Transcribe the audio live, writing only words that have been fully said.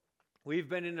We've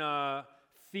been in a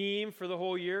theme for the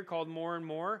whole year called More and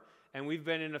More, and we've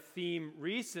been in a theme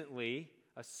recently,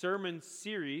 a sermon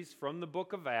series from the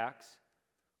book of Acts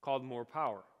called More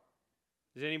Power.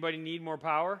 Does anybody need more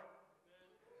power?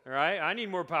 All right, I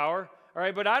need more power. All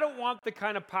right, but I don't want the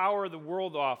kind of power the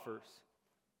world offers,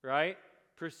 right?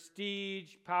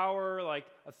 Prestige, power, like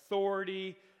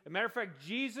authority. As a matter of fact,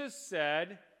 Jesus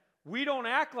said, we don't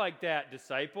act like that,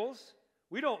 disciples.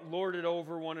 We don't lord it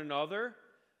over one another.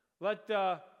 Let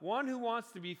the one who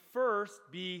wants to be first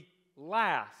be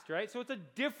last, right? So it's a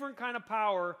different kind of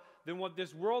power than what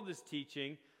this world is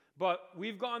teaching, but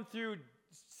we've gone through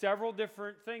several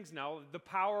different things now. The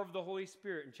power of the Holy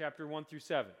Spirit in chapter 1 through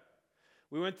 7.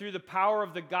 We went through the power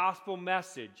of the gospel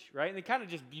message, right? And they kind of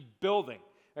just be building.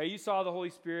 Right? You saw the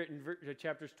Holy Spirit in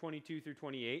chapters 22 through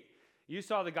 28. You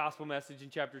saw the gospel message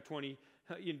in chapter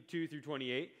 22 through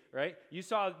 28, right? You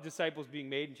saw disciples being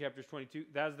made in chapters 22.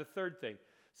 That was the third thing.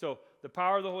 So the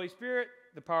power of the Holy Spirit,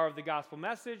 the power of the gospel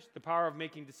message, the power of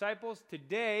making disciples.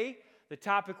 Today, the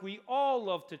topic we all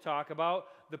love to talk about,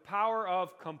 the power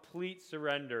of complete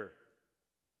surrender.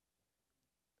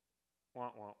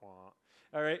 Wah, wah, wah.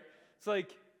 All right? It's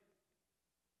like,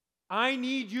 I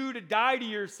need you to die to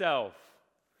yourself.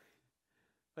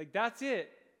 Like, that's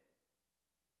it.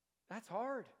 That's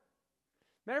hard.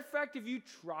 Matter of fact, if you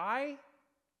try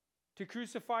to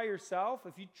crucify yourself,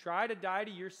 if you try to die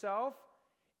to yourself,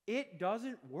 it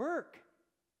doesn't work.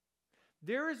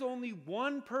 There is only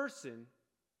one person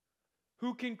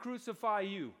who can crucify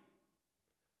you,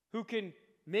 who can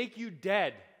make you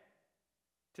dead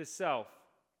to self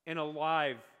and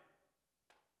alive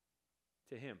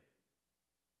to Him.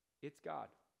 It's God.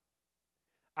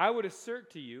 I would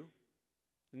assert to you,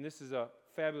 and this is a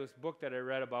fabulous book that I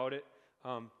read about it,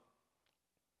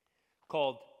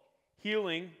 called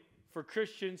Healing for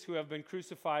Christians Who Have Been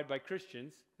Crucified by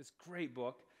Christians. This great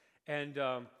book. And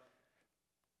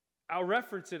I'll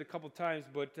reference it a couple times,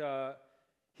 but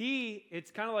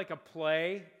it's kind of like a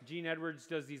play. Gene Edwards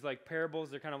does these like parables.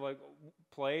 They're kind of like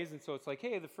plays. And so it's like,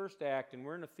 hey, the first act, and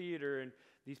we're in a theater, and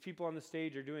these people on the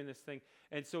stage are doing this thing.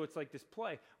 And so it's like this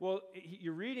play. Well,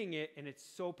 you're reading it, and it's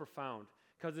so profound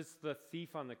because it's the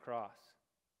thief on the cross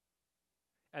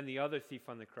and the other thief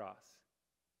on the cross.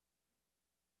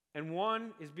 And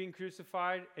one is being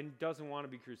crucified and doesn't want to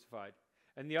be crucified.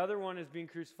 And the other one is being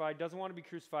crucified, doesn't want to be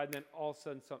crucified, and then all of a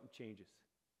sudden something changes.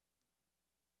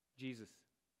 Jesus.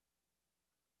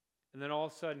 And then all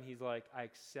of a sudden he's like, I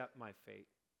accept my fate.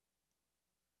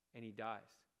 And he dies.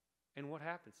 And what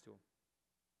happens to him?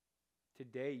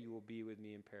 Today you will be with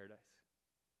me in paradise.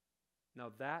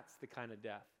 Now that's the kind of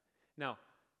death. Now,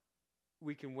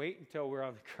 we can wait until we're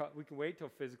on the cross. We can wait till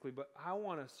physically, but I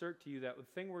want to assert to you that the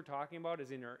thing we're talking about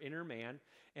is in our inner man,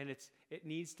 and it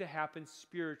needs to happen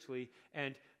spiritually.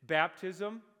 And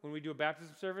baptism, when we do a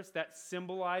baptism service, that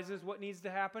symbolizes what needs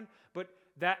to happen, but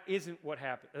that isn't what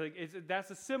happens. That's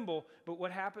a symbol, but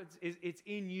what happens is it's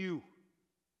in you.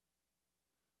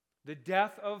 The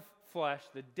death of flesh,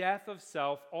 the death of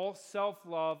self, all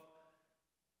self-love,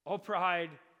 all pride,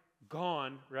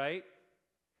 gone, right?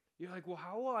 You're like, well,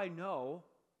 how will I know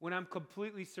when I'm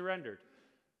completely surrendered?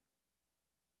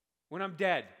 When I'm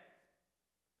dead,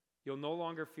 you'll no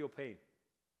longer feel pain.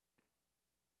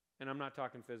 And I'm not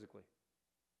talking physically.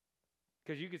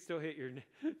 Because you could still hit your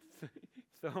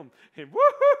thumb and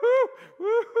woo-hoo-hoo,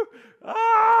 woo-hoo,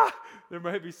 ah! There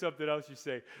might be something else you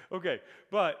say. Okay,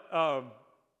 but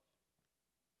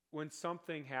when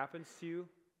something happens to you,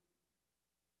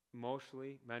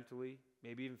 emotionally, mentally,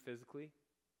 maybe even physically,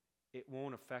 it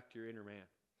won't affect your inner man.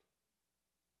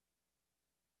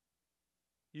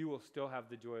 You will still have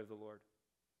the joy of the Lord.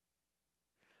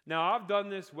 Now, I've done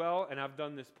this well and I've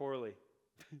done this poorly.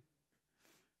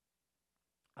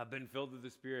 I've been filled with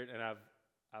the Spirit and I've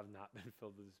not been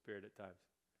filled with the Spirit at times.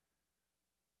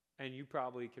 And you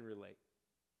probably can relate.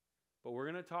 But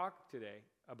we're going to talk today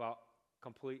about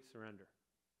complete surrender.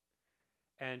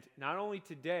 And not only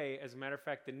today, as a matter of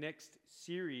fact, the next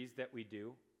series that we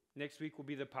do, next week will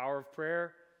be the power of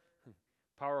prayer,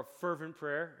 power of fervent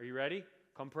prayer. Are you ready?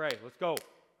 Come pray. Let's go. All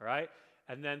right?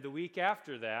 And then the week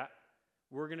after that,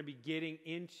 we're going to be getting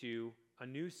into a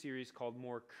new series called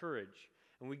More Courage.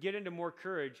 And we get into More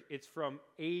Courage, it's from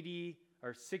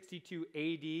 62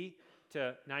 AD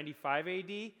to 95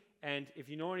 AD. And if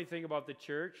you know anything about the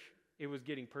church, it was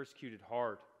getting persecuted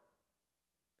hard.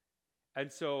 And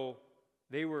so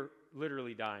they were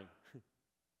literally dying.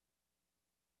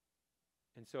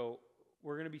 And so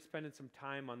we're going to be spending some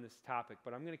time on this topic,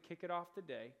 but I'm going to kick it off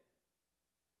today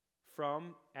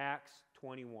from Acts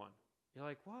 21. You're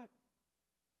like, what?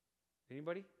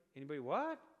 Anybody? Anybody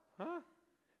what? Huh?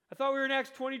 I thought we were in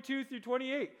Acts 22 through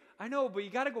 28. I know, but you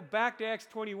got to go back to Acts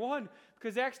 21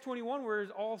 because Acts 21 where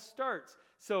it all starts.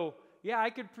 So, yeah, I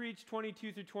could preach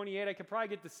 22 through 28. I could probably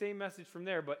get the same message from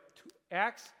there. But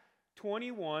Acts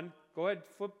 21, go ahead,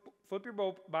 flip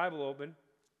your Bible open.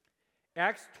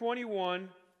 Acts 21,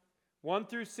 1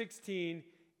 through 16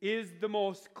 is the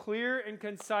most clear and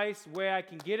concise way I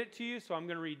can get it to you. So I'm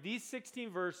going to read these 16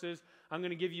 verses. I'm going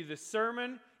to give you the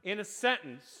sermon in a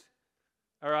sentence.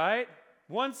 All right?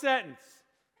 One sentence.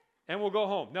 And we'll go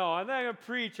home. No, I'm not going to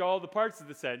preach all the parts of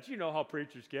the sentence. You know how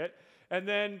preachers get. And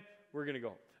then we're going to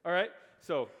go. All right?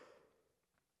 So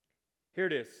here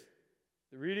it is.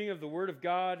 The reading of the Word of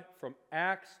God from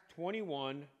Acts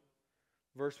 21,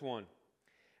 verse 1.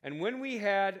 And when we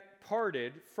had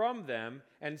parted from them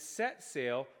and set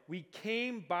sail, we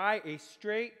came by a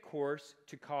straight course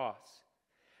to Kos,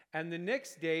 and the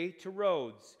next day to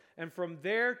Rhodes, and from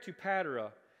there to Patara.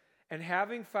 And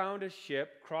having found a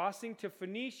ship crossing to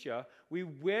Phoenicia, we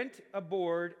went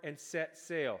aboard and set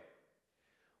sail.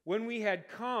 When we had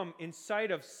come in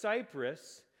sight of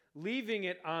Cyprus, leaving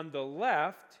it on the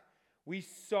left, we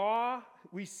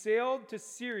sailed to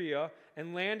Syria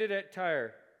and landed at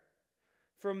Tyre.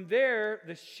 From there,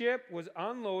 the ship was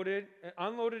unloaded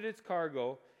its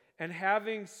cargo, and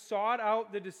having sought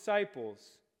out the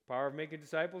disciples, power of making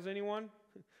disciples, anyone?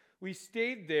 We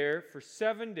stayed there for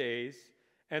 7 days,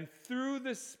 and through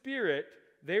the Spirit,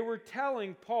 they were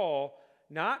telling Paul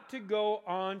not to go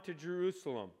on to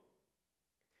Jerusalem.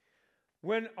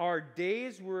 When our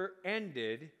days were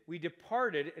ended, we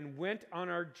departed and went on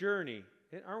our journey.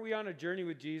 Aren't we on a journey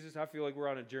with Jesus? I feel like we're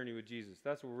on a journey with Jesus.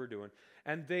 That's what we're doing.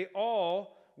 And they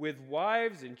all, with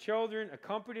wives and children,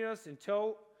 accompanied us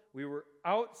until we were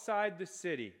outside the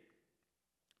city.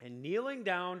 And kneeling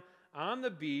down on the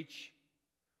beach,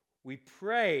 we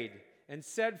prayed and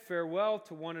said farewell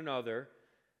to one another.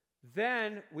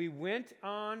 Then we went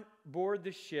on board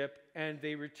the ship, and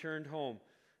they returned home.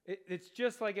 It's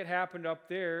just like it happened up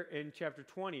there in chapter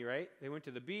 20, right? They went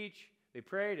to the beach, they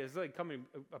prayed. It's like coming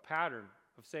a pattern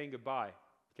of saying goodbye,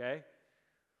 okay?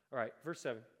 All right, verse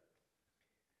 7.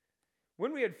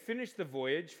 When we had finished the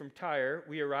voyage from Tyre,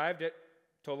 we arrived at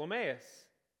Ptolemais.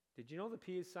 Did you know the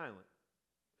P is silent?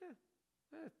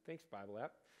 Thanks, Bible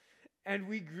app. And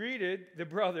we greeted the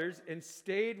brothers and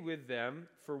stayed with them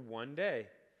for 1 day.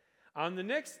 On the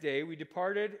next day, we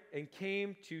departed and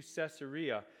came to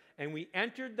Caesarea. And we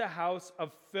entered the house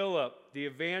of Philip, the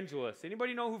evangelist.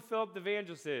 Anybody know who Philip the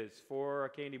evangelist is for a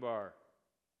candy bar?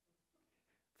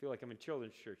 I feel like I'm in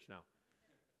children's church now.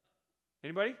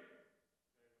 Anybody?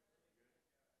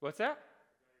 What's that?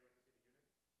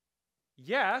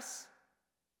 Yes.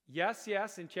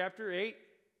 In chapter 8,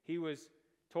 he was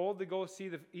told to go see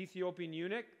the Ethiopian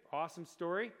eunuch. Awesome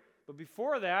story. But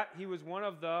before that, he was one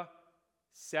of the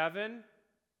 7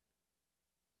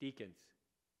 deacons.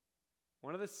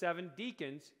 One of the 7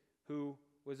 deacons who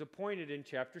was appointed in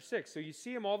chapter 6. So you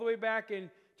see him all the way back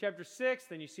in chapter 6,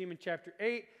 then you see him in chapter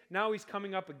 8. Now he's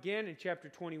coming up again in chapter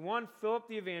 21. Philip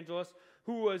the evangelist,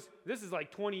 this is like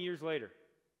 20 years later,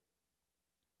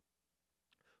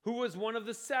 who was one of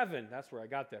the 7, that's where I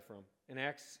got that from, in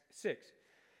Acts 6,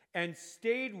 and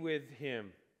stayed with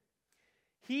him.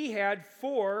 He had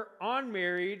 4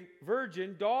 unmarried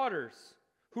virgin daughters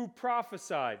who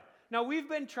prophesied. Now, we've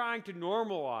been trying to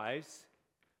normalize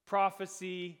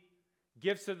prophecy,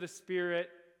 gifts of the Spirit,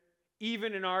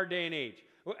 even in our day and age.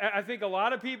 I think a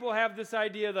lot of people have this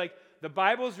idea like the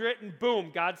Bible's written,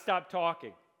 boom, God stopped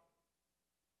talking.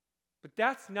 But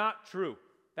that's not true.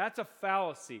 That's a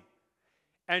fallacy.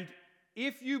 And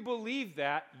if you believe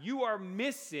that, you are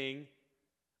missing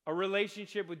a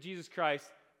relationship with Jesus Christ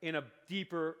in a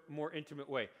deeper, more intimate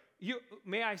way.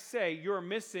 May I say, you're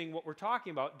missing what we're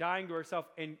talking about, dying to ourselves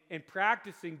and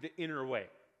practicing the inner way.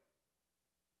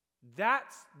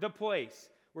 That's the place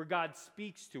where God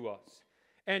speaks to us.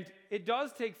 And it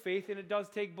does take faith and it does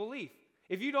take belief.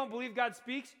 If you don't believe God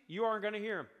speaks, you aren't going to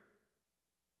hear him.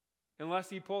 Unless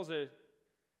he pulls a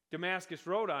Damascus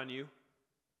Road on you.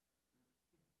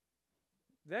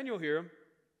 Then you'll hear him.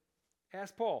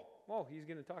 Ask Paul. Oh, he's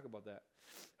going to talk about that.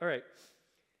 All right.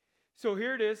 So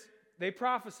here it is. They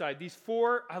prophesied. These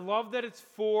 4, I love that it's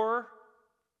 4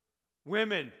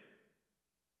 women.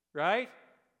 Right?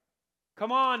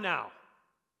 Come on now.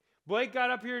 Blake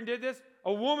got up here and did this.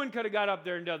 A woman could have got up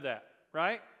there and done that.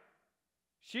 Right?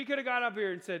 She could have got up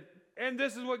here and said, and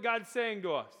this is what God's saying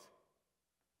to us.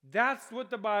 That's what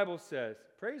the Bible says.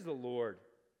 Praise the Lord.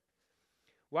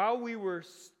 While we were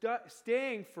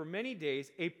staying for many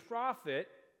days, a prophet,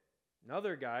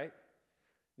 another guy,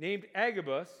 named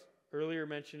Agabus, earlier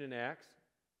mentioned in Acts,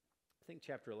 I think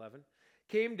chapter 11,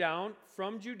 came down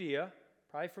from Judea,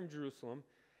 probably from Jerusalem,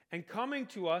 and coming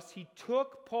to us, he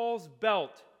took Paul's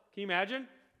belt. Can you imagine?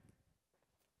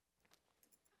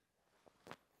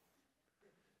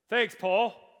 Thanks,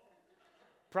 Paul.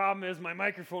 Problem is, my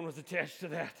microphone was attached to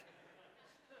that.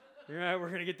 All right, we're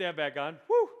going to get that back on.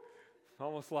 Woo!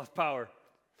 Almost lost power.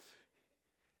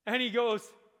 And he goes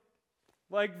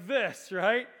like this,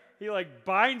 right? He like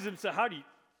binds himself. How do you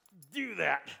do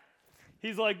that?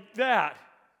 He's like that.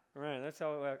 All right, that's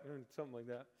how it something like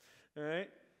that. All right?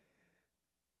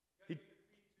 He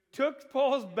took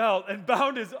Paul's belt and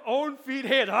bound his own feet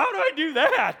and hands. How do I do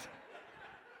that?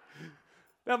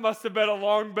 That must have been a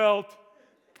long belt.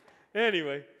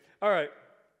 Anyway, all right.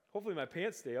 Hopefully my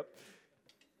pants stay up.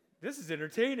 This is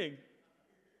entertaining.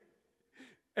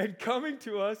 And coming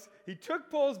to us, he took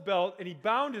Paul's belt and he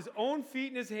bound his own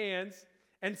feet in his hands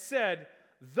and said,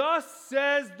 "Thus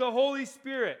says the Holy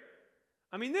Spirit."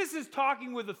 I mean, this is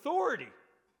talking with authority.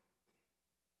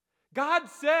 God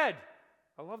said,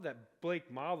 I love that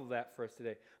Blake modeled that for us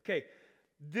today. Okay,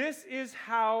 this is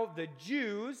how the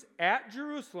Jews at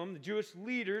Jerusalem, the Jewish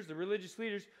leaders, the religious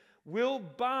leaders, will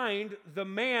bind the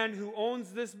man who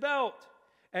owns this belt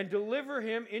and deliver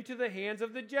him into the hands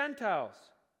of the Gentiles.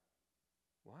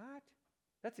 What?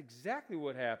 That's exactly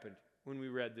what happened when we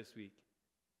read this week.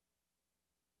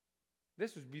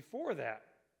 This was before that.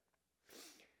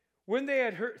 When they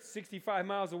had heard, 65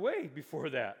 miles away before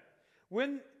that,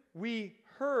 when we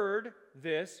heard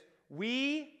this,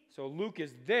 so Luke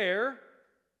is there,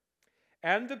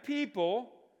 and the people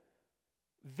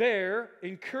there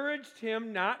encouraged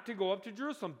him not to go up to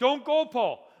Jerusalem. Don't go,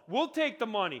 Paul. We'll take the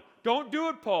money. Don't do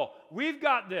it, Paul. We've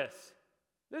got this.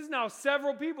 There's now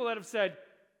several people that have said,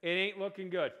 it ain't looking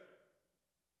good.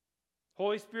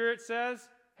 Holy Spirit says,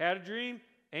 had a dream,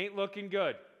 ain't looking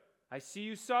good. I see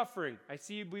you suffering. I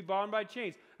see you be bound by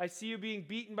chains. I see you being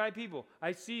beaten by people.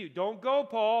 I see you. Don't go,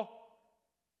 Paul.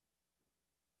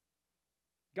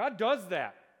 God does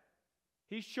that.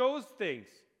 He shows things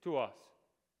to us.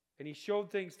 And he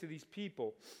showed things to these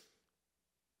people.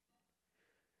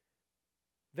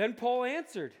 Then Paul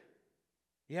answered,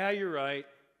 yeah, you're right.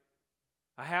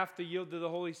 I have to yield to the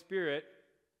Holy Spirit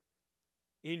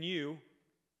in you.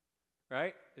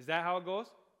 Right? Is that how it goes?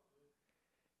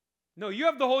 No, you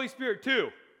have the Holy Spirit too.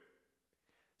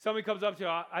 Somebody comes up to you,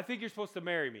 I think you're supposed to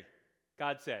marry me.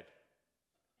 God said.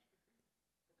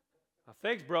 Well,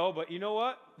 thanks, bro, but you know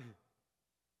what?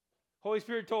 Holy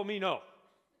Spirit told me no.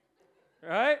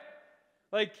 Right?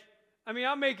 Like, I mean,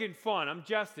 I'm making fun, I'm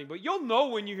jesting, but you'll know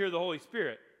when you hear the Holy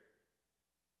Spirit.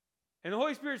 And the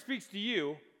Holy Spirit speaks to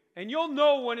you, and you'll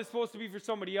know when it's supposed to be for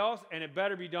somebody else, and it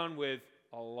better be done with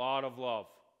a lot of love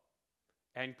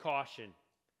and caution.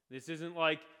 This isn't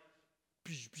like,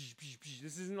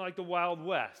 this isn't like the Wild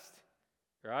West,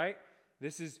 right?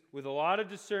 This is with a lot of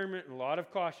discernment and a lot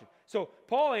of caution. So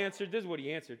Paul answered, this is what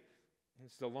he answered.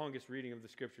 It's the longest reading of the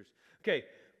scriptures. Okay,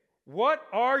 what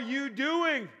are you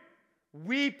doing?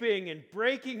 Weeping and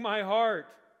breaking my heart.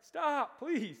 Stop,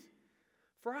 please.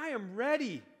 For I am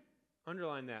ready.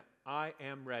 Underline that. I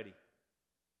am ready.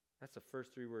 That's the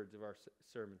first three words of our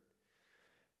sermon.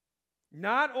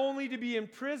 Not only to be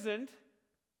imprisoned,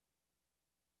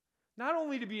 not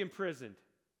only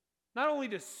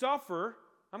to suffer,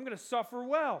 I'm going to suffer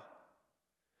well,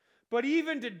 but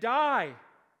even to die.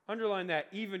 Underline that,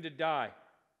 even to die.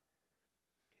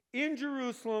 In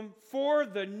Jerusalem for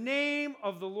the name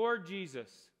of the Lord Jesus.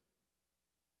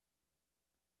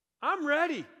 I'm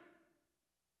ready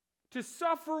to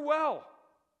suffer well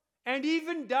and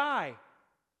even die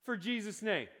for Jesus'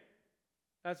 name.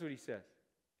 That's what he says.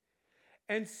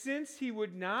 And since he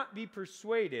would not be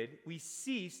persuaded, we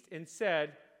ceased and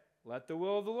said, let the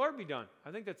will of the Lord be done.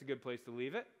 I think that's a good place to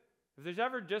leave it. If there's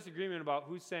ever disagreement about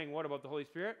who's saying what about the Holy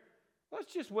Spirit,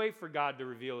 let's just wait for God to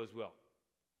reveal his will.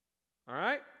 All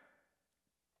right?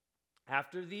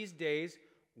 After these days,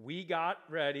 we got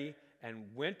ready and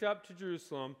went up to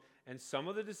Jerusalem, and some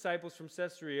of the disciples from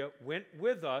Caesarea went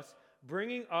with us,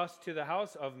 bringing us to the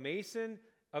house of Mason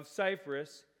of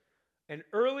Cyprus, an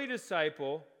early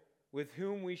disciple with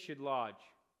whom we should lodge.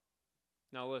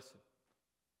 Now listen.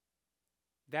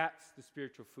 That's the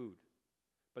spiritual food.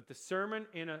 But the sermon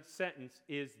in a sentence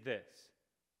is this.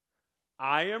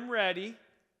 I am ready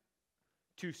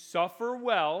to suffer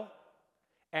well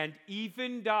and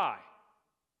even die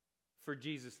for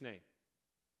Jesus' name.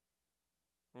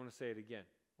 I want to say it again.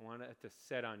 I want it to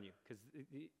set on you because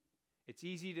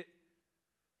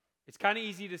it's kind of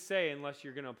easy to say unless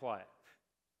you're going to apply it.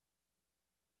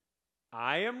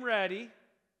 I am ready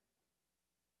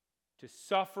to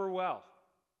suffer well.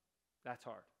 That's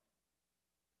hard.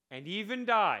 And even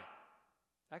die.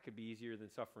 That could be easier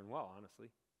than suffering well, honestly.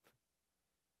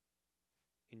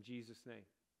 in Jesus' name.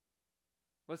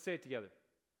 Let's say it together.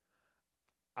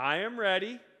 I am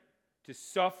ready to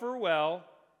suffer well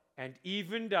and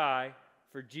even die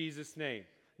for Jesus' name.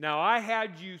 Now, I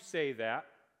had you say that.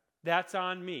 That's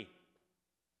on me.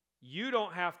 You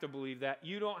don't have to believe that.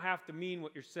 You don't have to mean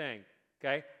what you're saying,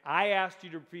 okay? I asked you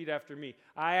to repeat after me.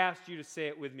 I asked you to say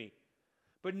it with me.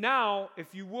 But now,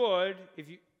 if you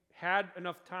had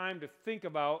enough time to think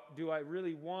about, do I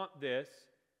really want this?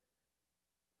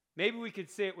 Maybe we could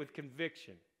say it with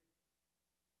conviction.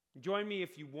 Join me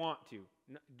if you want to.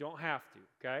 Don't have to,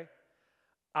 okay?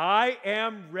 I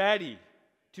am ready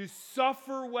to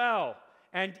suffer well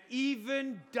and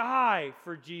even die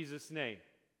for Jesus' name.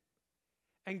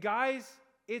 And guys,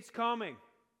 it's coming.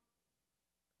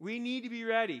 We need to be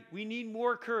ready. We need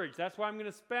more courage. That's why I'm going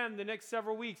to spend the next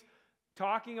several weeks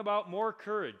talking about more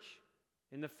courage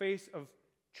in the face of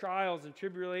trials and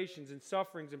tribulations and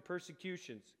sufferings and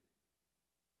persecutions.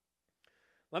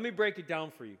 Let me break it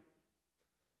down for you.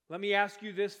 Let me ask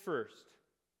you this first.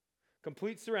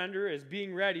 Complete surrender is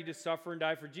being ready to suffer and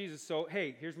die for Jesus. So,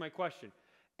 hey, here's my question.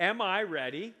 Am I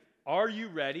ready? Are you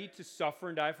ready to suffer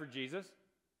and die for Jesus?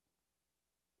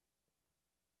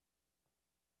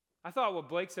 I thought what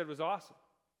Blake said was awesome.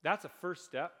 That's a first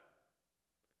step.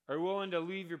 Are you willing to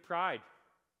leave your pride?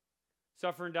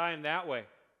 Suffer and die in that way.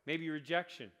 Maybe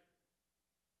rejection.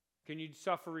 Can you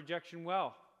suffer rejection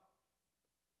well?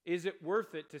 Is it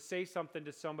worth it to say something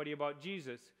to somebody about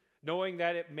Jesus, knowing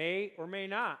that it may or may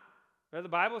not? The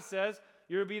Bible says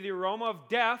you'll be the aroma of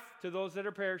death to those that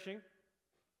are perishing.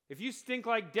 If you stink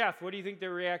like death, what do you think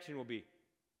their reaction will be?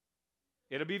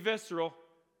 It'll be visceral.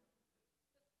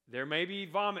 There may be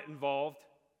vomit involved.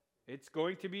 It's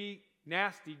going to be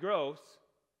nasty, gross,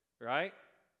 right?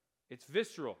 It's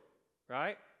visceral,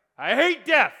 right? I hate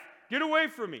death. Get away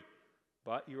from me.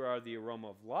 But you are the aroma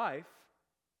of life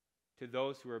to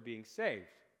those who are being saved.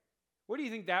 What do you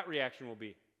think that reaction will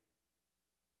be?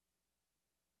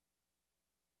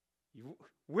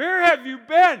 Where have you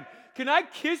been? Can I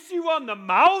kiss you on the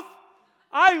mouth?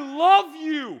 I love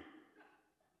you.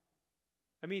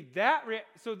 I mean,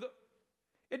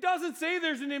 it doesn't say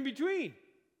there's an in-between.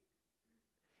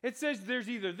 It says there's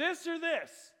either this or this.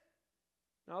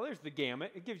 Now, there's the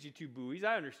gamut. It gives you two buoys.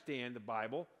 I understand the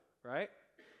Bible, right?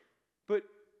 But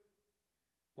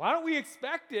why don't we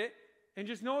expect it and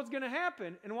just know it's going to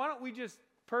happen? And why don't we just,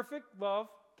 perfect love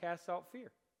casts out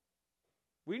fear?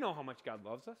 We know how much God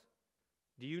loves us.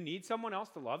 Do you need someone else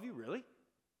to love you, really?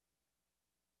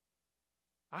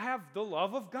 I have the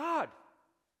love of God.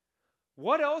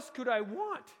 What else could I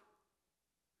want?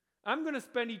 I'm going to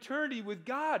spend eternity with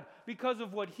God because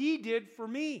of what He did for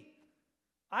me.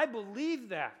 I believe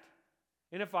that.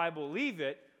 And if I believe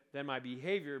it, then my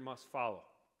behavior must follow.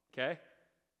 Okay?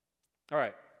 All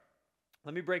right.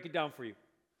 Let me break it down for you.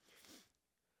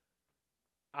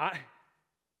 I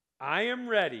am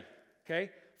ready.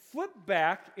 Okay? Flip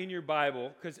back in your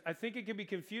Bible, because I think it can be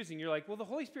confusing. You're like, well, the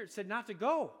Holy Spirit said not to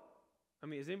go. I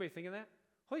mean, is anybody thinking that?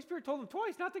 Holy Spirit told him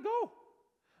twice not to go.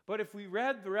 But if we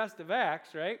read the rest of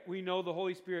Acts, right, we know the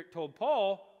Holy Spirit told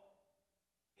Paul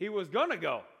he was going to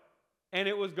go. And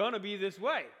it was going to be this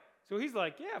way. So he's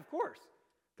like, yeah, of course.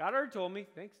 God already told me.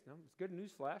 Thanks. No, it's good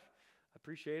news flash. I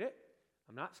appreciate it.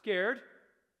 I'm not scared.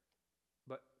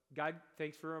 But God,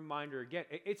 thanks for a reminder again.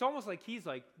 It's almost like he's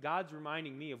like, God's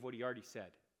reminding me of what he already said.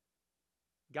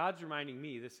 God's reminding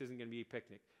me this isn't going to be a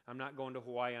picnic. I'm not going to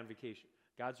Hawaii on vacation.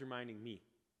 God's reminding me.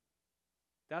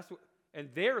 And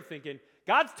they're thinking,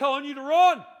 God's telling you to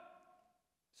run.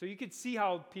 So you could see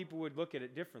how people would look at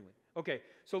it differently. Okay,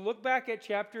 so look back at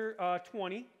chapter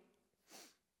 20,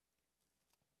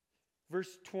 verse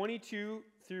 22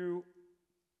 through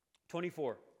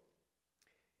 24.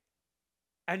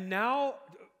 And now,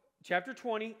 chapter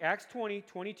 20, Acts 20,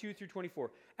 22 through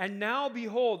 24. And now,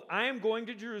 behold, I am going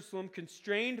to Jerusalem,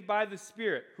 constrained by the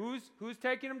Spirit. Who's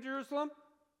taking him to Jerusalem?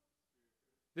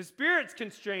 The Spirit's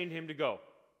constrained him to go.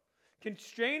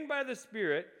 Constrained by the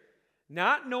Spirit,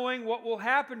 not knowing what will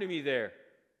happen to me there.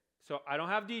 So I don't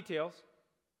have details.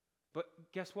 But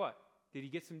guess what? Did he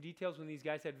get some details when these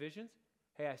guys had visions?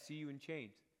 Hey, I see you in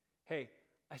chains. Hey,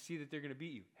 I see that they're going to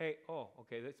beat you. Hey, oh,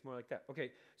 okay, that's more like that.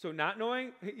 Okay, so not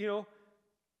knowing,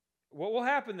 what will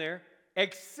happen there,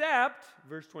 except,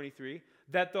 verse 23,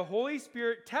 that the Holy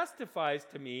Spirit testifies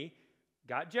to me,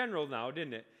 got general now,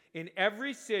 didn't it? In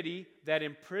every city that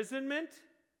imprisonment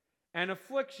and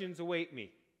afflictions await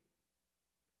me.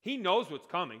 He knows what's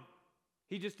coming.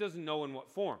 He just doesn't know in what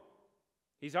form.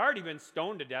 He's already been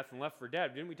stoned to death and left for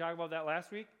dead. Didn't we talk about that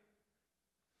last week?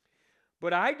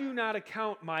 But I do not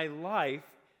account my life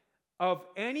of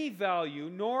any value,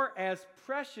 nor as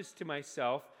precious to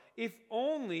myself, if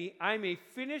only I may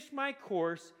finish my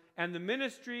course and the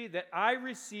ministry that I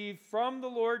received from the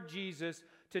Lord Jesus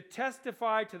to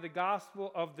testify to the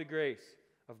gospel of the grace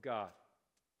of God.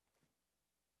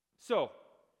 So,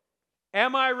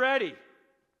 am I ready?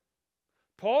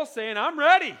 Paul's saying, I'm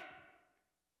ready.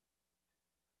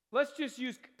 Let's just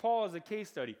use Paul as a case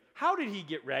study. How did he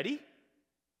get ready?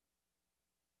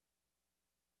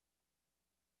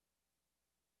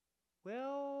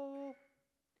 Well,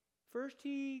 first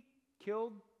he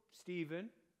killed Stephen,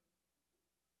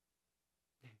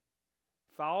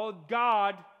 followed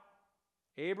God,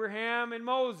 Abraham, and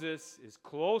Moses as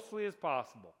closely as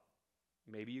possible.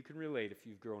 Maybe you can relate if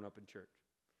you've grown up in church.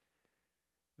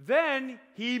 Then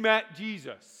he met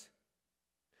Jesus.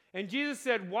 And Jesus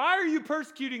said, why are you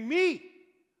persecuting me?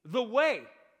 The way,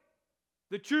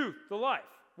 the truth, the life.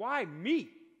 Why me?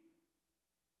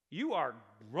 You are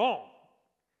wrong.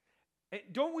 And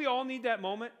don't we all need that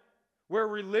moment where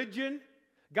religion,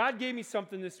 God gave me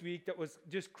something this week that was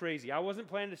just crazy. I wasn't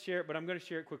planning to share it, but I'm going to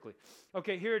share it quickly.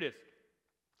 Okay, here it is.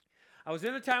 I was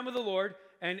in a time with the Lord,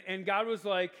 and God was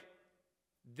like,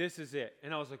 this is it.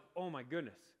 And I was like, oh my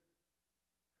goodness.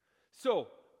 So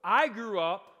I grew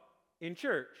up in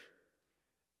church.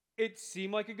 It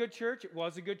seemed like a good church. It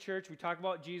was a good church. We talked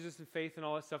about Jesus and faith and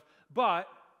all that stuff. But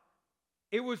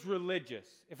it was religious.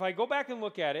 If I go back and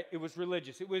look at it, it was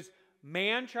religious. It was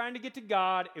man trying to get to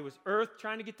God. It was earth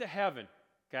trying to get to heaven.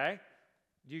 Okay?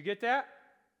 Do you get that?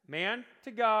 Man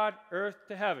to God, earth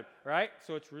to heaven. Right?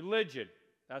 So it's religion.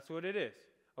 That's what it is.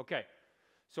 Okay.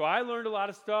 So I learned a lot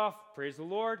of stuff. Praise the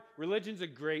Lord. Religion's a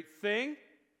great thing.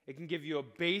 It can give you a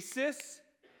basis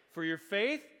for your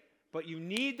faith, but you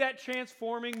need that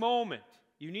transforming moment.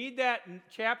 You need that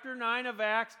chapter 9 of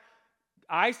Acts.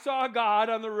 I saw God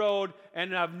on the road,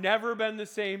 and I've never been the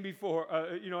same before,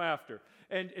 after.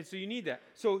 And so you need that.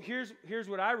 So here's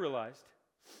what I realized.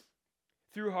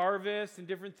 Through Harvest and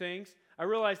different things, I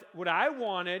realized what I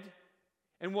wanted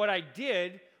and what I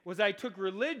did was I took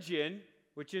religion,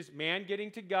 which is man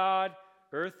getting to God,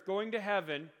 earth going to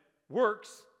heaven,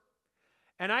 works,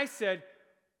 and I said,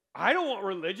 I don't want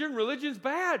religion. Religion's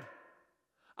bad.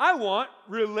 I want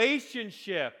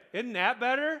relationship. Isn't that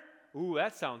better? Ooh,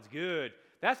 that sounds good.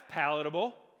 That's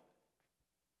palatable.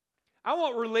 I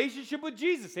want relationship with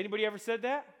Jesus. Anybody ever said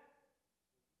that?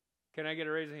 Can I get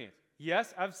a raise of hands?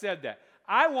 Yes, I've said that.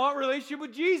 I want relationship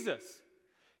with Jesus.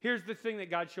 Here's the thing that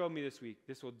God showed me this week.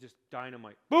 This will just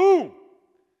dynamite. Boom!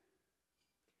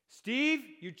 Steve,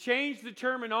 you changed the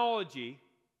terminology,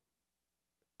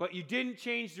 but you didn't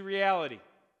change the reality.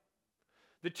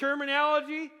 The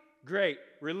terminology, great.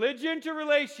 Religion to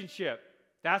relationship.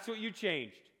 That's what you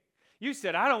changed. You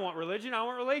said, I don't want religion, I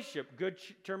want relationship. Good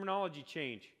terminology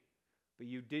change. But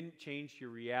you didn't change your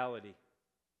reality.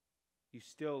 You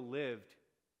still lived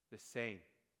the same,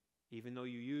 even though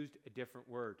you used a different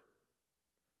word.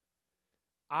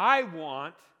 I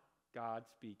want, God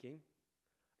speaking,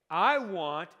 I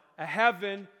want a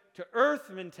heaven to earth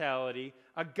mentality,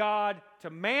 a God to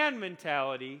man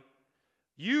mentality.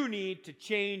 You need to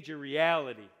change your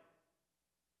reality.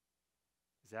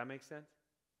 Does that make sense?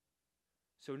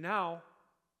 So now,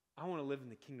 I want to live in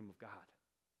the kingdom of God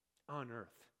on earth.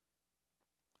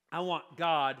 I want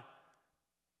God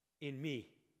in me,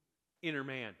 inner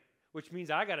man, which means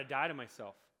I got to die to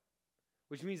myself,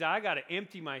 which means I got to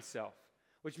empty myself,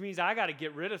 which means I got to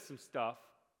get rid of some stuff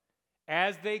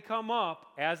as they come up,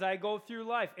 as I go through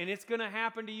life. And it's going to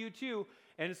happen to you too.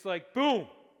 And it's like, boom.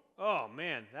 Oh,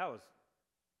 man,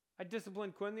 I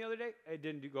disciplined Quinn the other day. It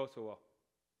didn't go so well.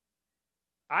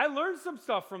 I learned some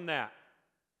stuff from that.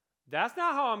 That's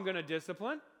not how I'm going to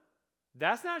discipline.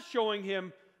 That's not showing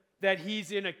him that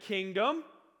he's in a kingdom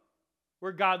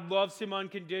where God loves him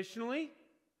unconditionally,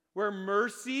 where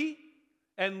mercy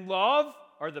and love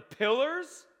are the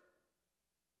pillars.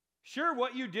 Sure,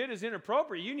 what you did is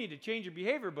inappropriate. You need to change your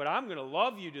behavior, but I'm going to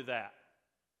love you to that.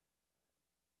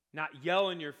 Not yell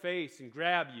in your face and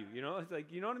grab you. It's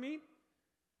like, you know what I mean?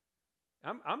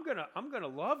 I'm gonna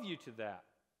love you to that.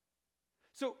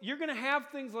 So you're gonna have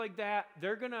things like that.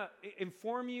 They're gonna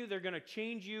inform you. They're gonna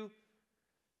change you.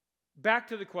 Back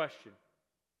to the question: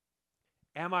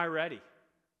 am I ready?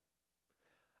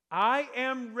 I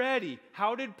am ready.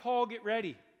 How did Paul get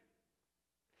ready?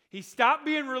 He stopped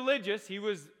being religious.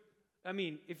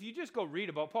 If you just go read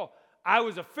about Paul, I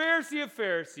was a Pharisee of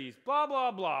Pharisees, blah,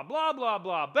 blah, blah, blah, blah,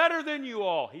 blah, better than you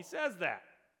all. He says that.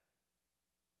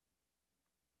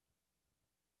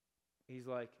 He's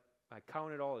like, I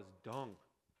count it all as dung.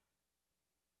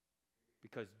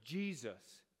 Because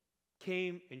Jesus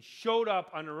came and showed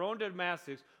up on the road to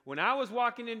Damascus when I was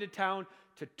walking into town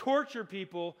to torture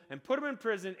people and put them in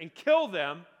prison and kill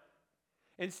them.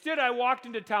 Instead, I walked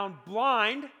into town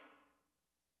blind.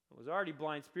 I was already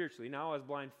blind spiritually. Now I was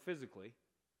blind physically.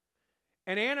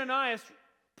 And Ananias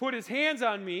put his hands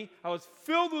on me. I was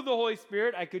filled with the Holy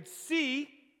Spirit. I could see.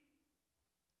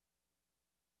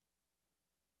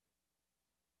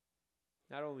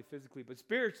 Not only physically, but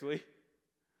spiritually.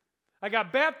 I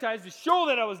got baptized to show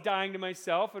that I was dying to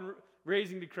myself and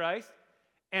raising to Christ.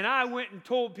 And I went and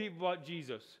told people about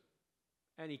Jesus.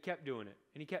 And he kept doing it.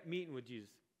 And he kept meeting with Jesus.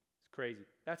 It's crazy.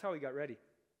 That's how he got ready.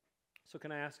 So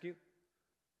can I ask you?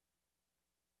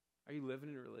 Are you living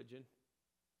in religion?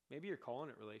 Maybe you're calling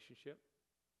it relationship.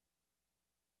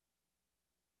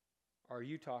 Or are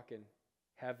you talking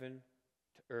heaven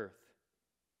to earth?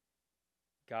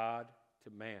 God to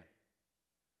man?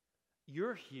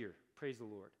 You're here. Praise the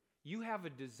Lord. You have a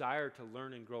desire to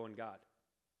learn and grow in God.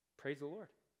 Praise the Lord.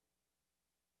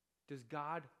 Does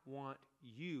God want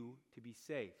you to be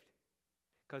saved?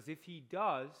 Because if he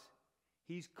does,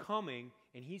 he's coming,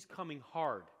 and he's coming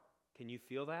hard. Can you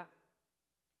feel that?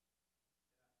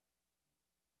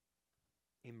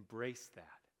 Embrace that.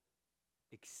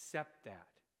 Accept that.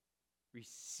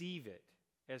 Receive it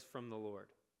as from the Lord.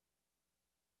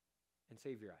 And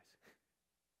save your eyes.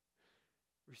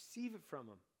 Receive it from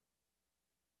him.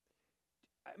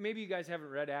 Maybe you guys haven't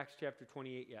read Acts chapter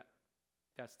 28 yet.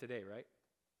 That's today, right?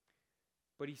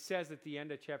 But he says at the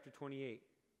end of chapter 28,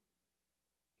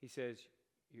 he says,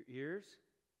 your ears,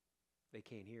 they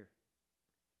can't hear.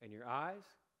 And your eyes,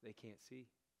 they can't see.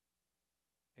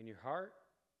 And your heart,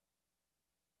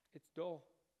 it's dull.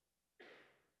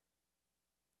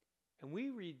 And we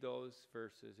read those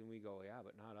verses and we go, yeah,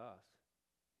 but not us.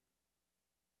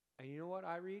 And you know what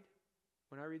I read?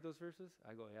 When I read those verses,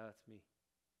 I go, yeah, that's me.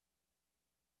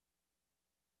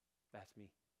 That's me.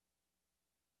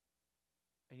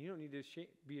 And you don't need to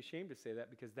be ashamed to say that,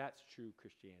 because that's true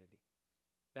Christianity.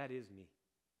 That is me.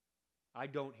 I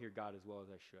don't hear God as well as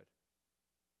I should.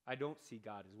 I don't see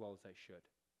God as well as I should.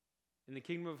 In the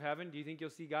kingdom of heaven, do you think you'll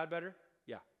see God better?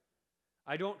 Yeah.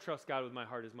 I don't trust God with my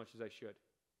heart as much as I should.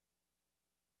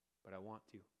 But I want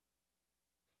to.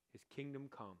 His kingdom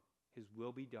come. His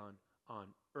will be done on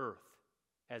earth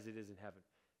as it is in heaven.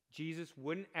 Jesus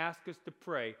wouldn't ask us to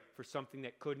pray for something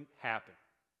that couldn't happen.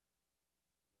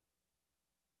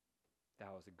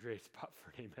 That was a great spot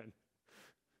for an amen.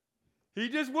 He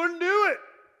just wouldn't do it.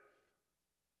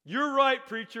 You're right,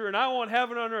 preacher, and I want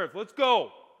heaven on earth. Let's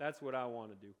go. That's what I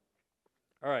want to do.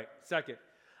 All right, second.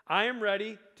 I am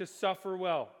ready to suffer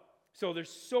well. So there's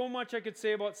so much I could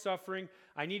say about suffering.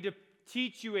 I need to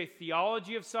teach you a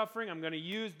theology of suffering. I'm going to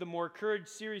use the More Courage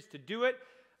series to do it.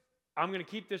 I'm going to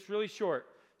keep this really short.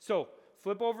 So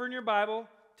flip over in your Bible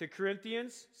to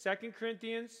Corinthians, 2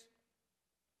 Corinthians.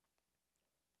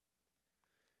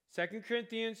 2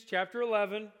 Corinthians chapter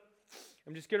 11.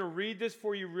 I'm just going to read this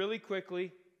for you really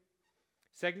quickly.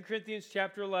 2 Corinthians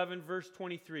chapter 11, verse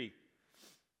 23.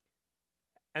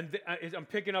 And I'm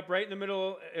picking up right in the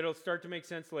middle. It'll start to make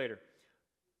sense later.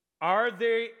 Are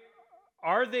they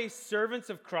servants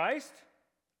of Christ?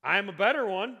 I am a better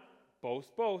one.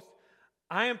 Boast, boast.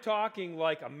 I am talking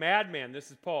like a madman.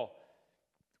 This is Paul.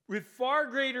 With far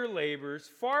greater labors,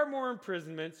 far more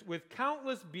imprisonments, with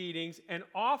countless beatings, and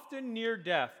often near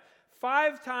death.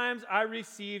 5 times I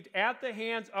received at the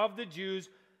hands of the Jews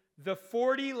the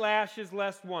 40 lashes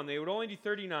less one. They would only do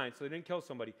 39, so they didn't kill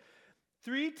somebody.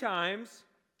 3 times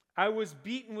I was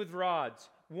beaten with rods.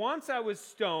 Once I was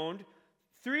stoned.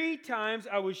 3 times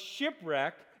I was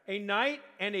shipwrecked. A night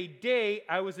and a day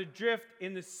I was adrift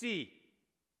in the sea.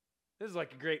 This is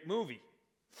like a great movie.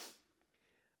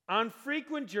 On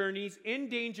frequent journeys, in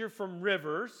danger from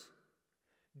rivers,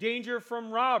 danger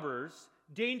from robbers,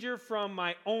 danger from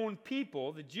my own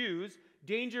people, the Jews,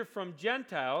 danger from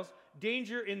Gentiles,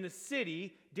 danger in the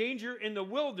city, danger in the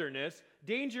wilderness,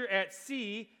 danger at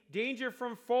sea, danger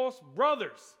from false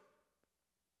brothers.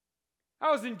 I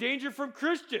was in danger from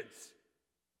Christians.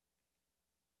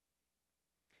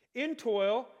 In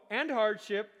toil and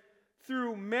hardship,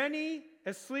 through many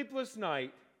a sleepless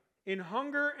night, in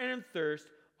hunger and in thirst,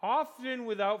 often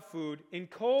without food, in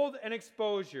cold and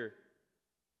exposure.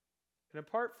 And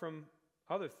apart from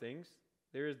other things,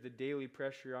 there is the daily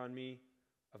pressure on me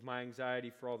of my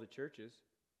anxiety for all the churches.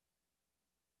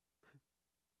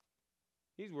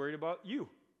 He's worried about you.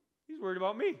 He's worried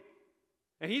about me.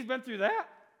 And he's been through that.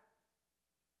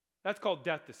 That's called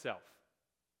death to self.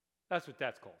 That's what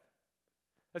that's called.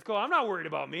 That's called, I'm not worried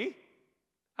about me.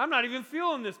 I'm not even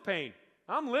feeling this pain.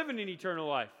 I'm living in eternal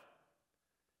life.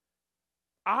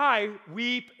 I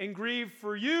weep and grieve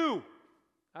for you.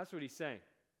 That's what he's saying.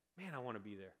 Man, I want to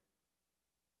be there.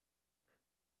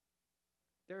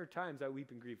 There are times I weep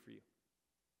and grieve for you.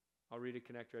 I'll read a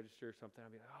Connect register or something. I'll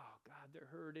be like, oh, God, they're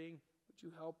hurting. Would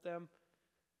you help them?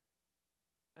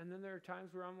 And then there are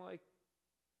times where I'm like,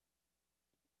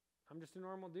 I'm just a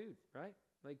normal dude, right?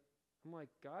 Like, I'm like,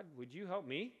 God, would you help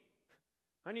me?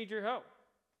 I need your help.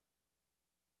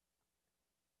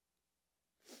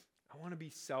 I want to be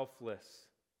selfless.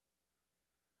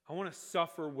 I want to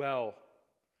suffer well.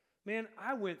 Man,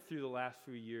 I went through the last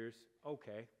few years,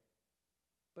 okay,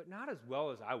 but not as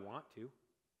well as I want to.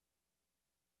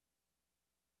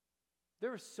 There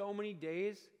were so many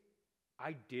days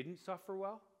I didn't suffer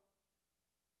well.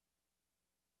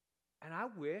 And I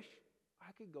wish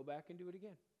I could go back and do it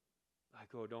again. Like,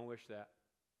 oh, don't wish that.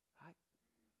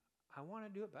 I want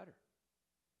to do it better.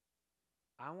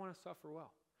 I want to suffer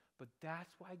well. But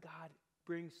that's why God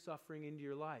brings suffering into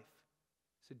your life.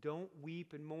 So don't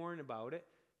weep and mourn about it.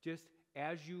 Just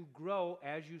as you grow,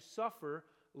 as you suffer,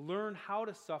 learn how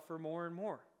to suffer more and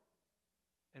more.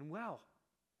 And well.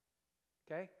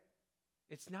 Okay?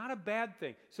 It's not a bad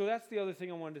thing. So that's the other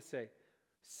thing I wanted to say.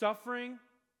 Suffering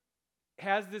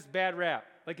has this bad rap.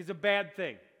 Like it's a bad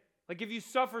thing. Like if you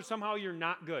suffer, somehow you're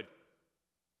not good.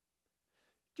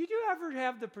 Did you ever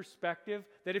have the perspective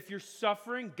that if you're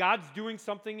suffering, God's doing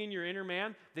something in your inner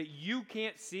man that you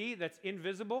can't see, that's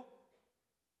invisible?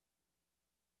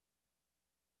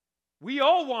 We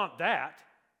all want that.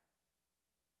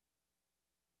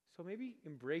 So maybe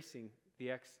embracing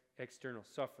the external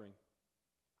suffering.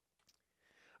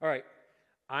 All right,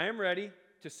 I am ready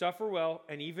to suffer well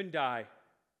and even die.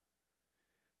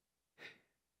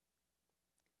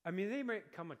 I mean, there may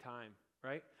come a time,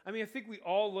 right? I mean, I think we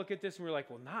all look at this and we're like,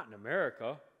 well, not in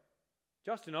America,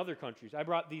 just in other countries. I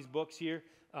brought these books here.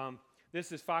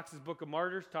 This is Fox's Book of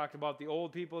Martyrs, talked about the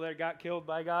old people that got killed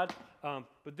by God.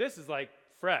 But this is like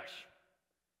fresh.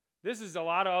 This is a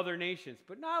lot of other nations,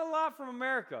 but not a lot from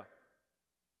America.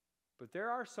 But there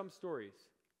are some stories.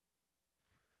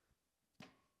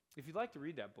 If you'd like to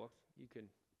read that book, you can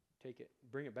take it.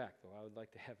 Bring it back, though. I would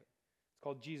like to have it. It's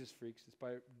called Jesus Freaks. It's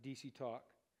by DC Talk.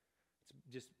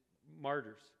 It's just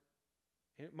martyrs.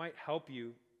 And it might help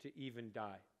you to even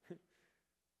die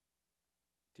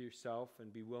to yourself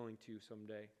and be willing to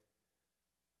someday.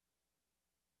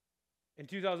 In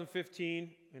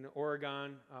 2015, in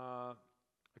Oregon, a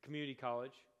community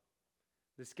college,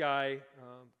 this guy,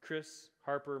 Chris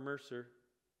Harper Mercer,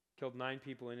 killed 9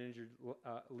 people and injured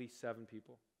at least 7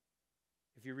 people.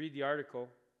 If you read the article,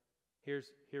 here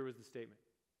was the statement.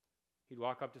 He'd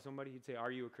walk up to somebody, he'd say, "Are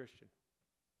you a Christian?"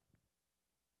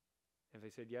 If they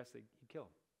said yes, he'd kill him.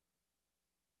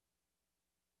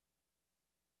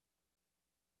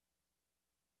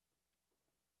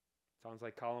 Sounds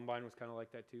like Columbine was kind of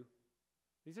like that too.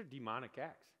 These are demonic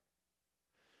acts.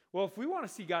 Well, if we want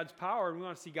to see God's power and we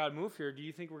want to see God move here, do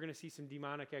you think we're going to see some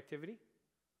demonic activity?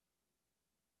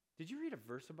 Did you read a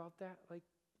verse about that, like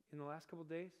in the last couple of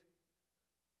days?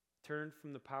 Turn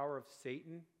from the power of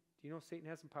Satan. Do you know Satan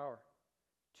has some power?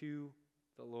 To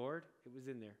the Lord. It was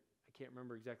in there. I can't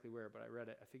remember exactly where, but I read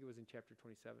it. I think it was in chapter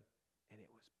 27. And it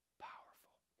was powerful.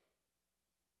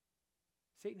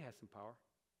 Satan has some power.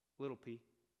 Little p.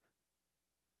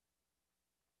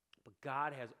 But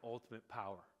God has ultimate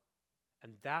power.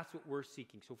 And that's what we're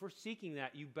seeking. So if we're seeking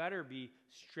that, you better be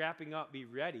strapping up, be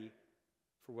ready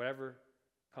for whatever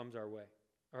comes our way.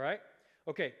 All right?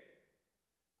 Okay.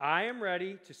 I am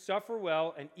ready to suffer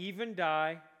well and even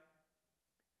die.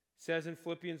 Says in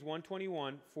Philippians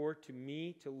 1:21, for to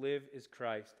me to live is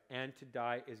Christ, and to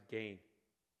die is gain.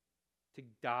 To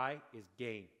die is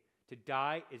gain. To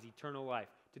die is eternal life.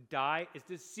 To die is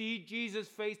to see Jesus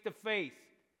face to face.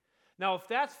 Now, if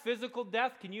that's physical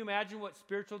death, can you imagine what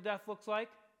spiritual death looks like?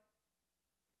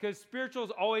 Because spiritual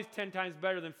is always 10 times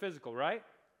better than physical, right?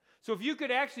 So if you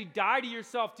could actually die to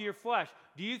yourself, to your flesh,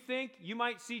 do you think you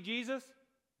might see Jesus?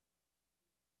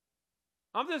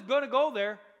 I'm just going to go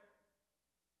there.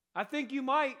 I think you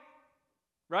might,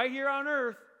 right here on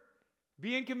earth,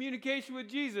 be in communication with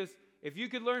Jesus if you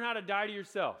could learn how to die to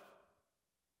yourself.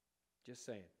 Just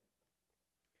saying.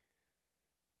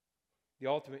 The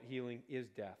ultimate healing is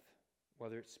death,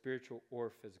 whether it's spiritual or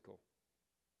physical.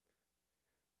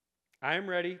 I am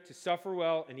ready to suffer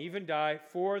well and even die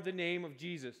for the name of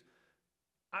Jesus.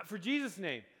 For Jesus'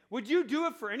 name. Would you do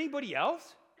it for anybody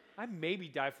else? I'd maybe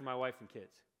die for my wife and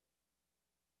kids.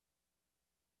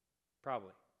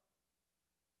 Probably.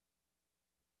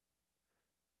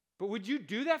 But would you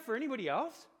do that for anybody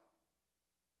else?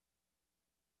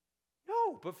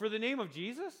 No, but for the name of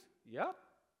Jesus? Yep.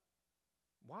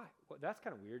 Why? Well, that's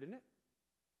kind of weird, isn't it?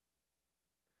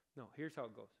 No, here's how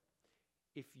it goes.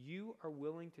 If you are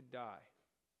willing to die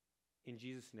in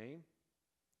Jesus' name,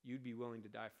 you'd be willing to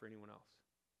die for anyone else.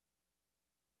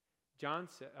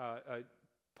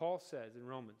 Paul says in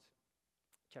Romans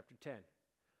chapter 10,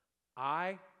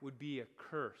 I would be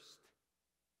accursed.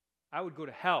 I would go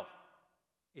to hell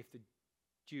if the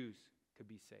Jews could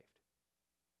be saved.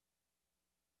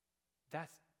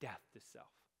 That's death to self.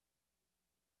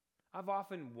 I've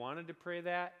often wanted to pray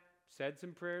that, said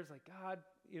some prayers like, God,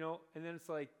 and then it's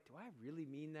like, do I really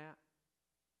mean that?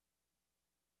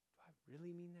 Do I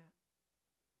really mean that?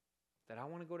 That I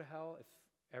want to go to hell if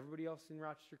everybody else in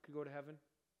Rochester could go to heaven?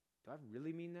 Do I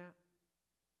really mean that?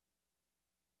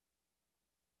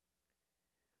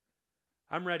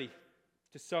 I'm ready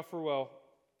to suffer well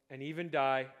and even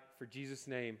die for Jesus'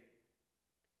 name.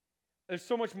 There's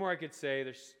so much more I could say.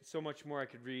 There's so much more I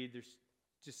could read. There's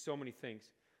just so many things.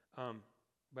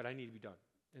 But I need to be done.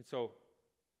 And so,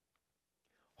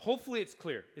 hopefully it's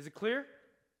clear. Is it clear?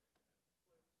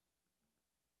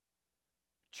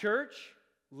 Church,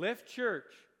 Lift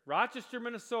Church, Rochester,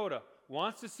 Minnesota,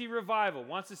 wants to see revival,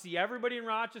 wants to see everybody in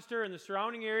Rochester and the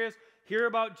surrounding areas hear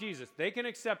about Jesus. They can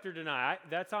accept or deny.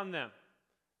 That's on them.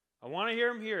 I want to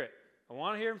hear them hear it. I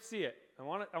want to hear them see it. I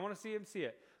want to see them see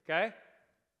it. Okay?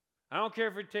 I don't care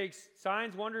if it takes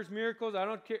signs, wonders, miracles. I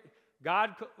don't care.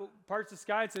 God parts the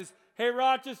sky and says, hey,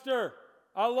 Rochester,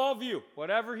 I love you.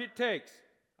 Whatever it takes,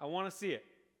 I want to see it.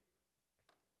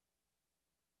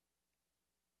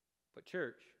 But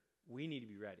church, we need to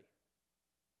be ready.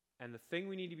 And the thing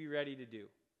we need to be ready to do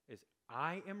is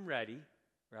I am ready,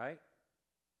 right,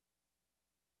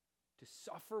 to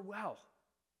suffer well.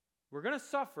 We're going to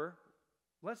suffer.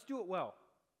 Let's do it well,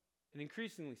 and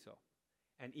increasingly so.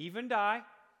 And even die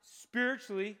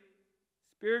spiritually,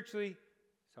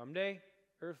 someday,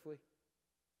 earthly.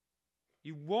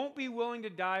 You won't be willing to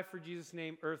die for Jesus'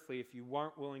 name earthly if you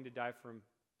aren't willing to die for him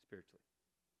spiritually.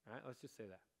 All right, let's just say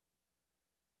that.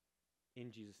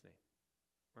 In Jesus' name.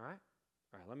 All right?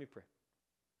 All right, let me pray.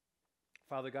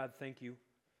 Father God, thank you.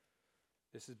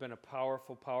 This has been a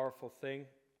powerful, powerful thing.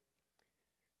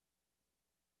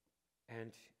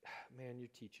 And, man, you're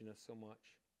teaching us so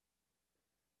much.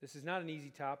 This is not an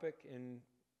easy topic, and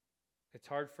it's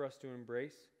hard for us to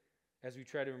embrace. As we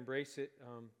try to embrace it,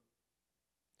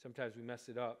 sometimes we mess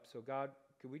it up. So, God,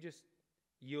 could we just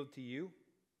yield to you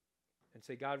and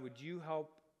say, God, would you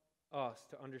help us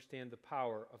to understand the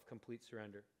power of complete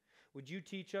surrender? Would you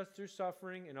teach us through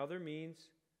suffering and other means,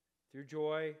 through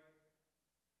joy,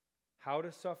 how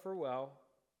to suffer well?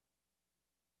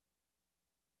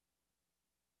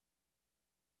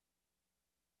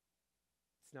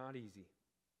 It's not easy.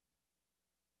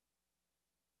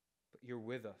 But you're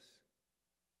with us.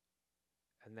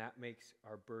 And that makes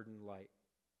our burden light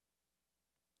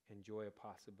and joy a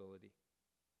possibility.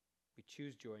 We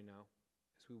choose joy now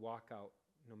as we walk out,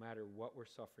 no matter what we're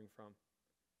suffering from,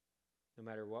 no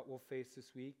matter what we'll face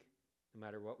this week, no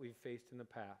matter what we've faced in the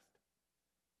past.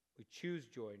 We choose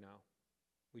joy now.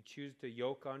 We choose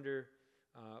to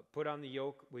put on the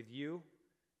yoke with you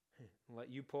and let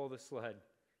you pull the sled.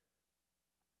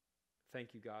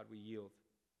 Thank you, God. We yield.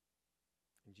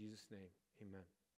 In Jesus' name, amen.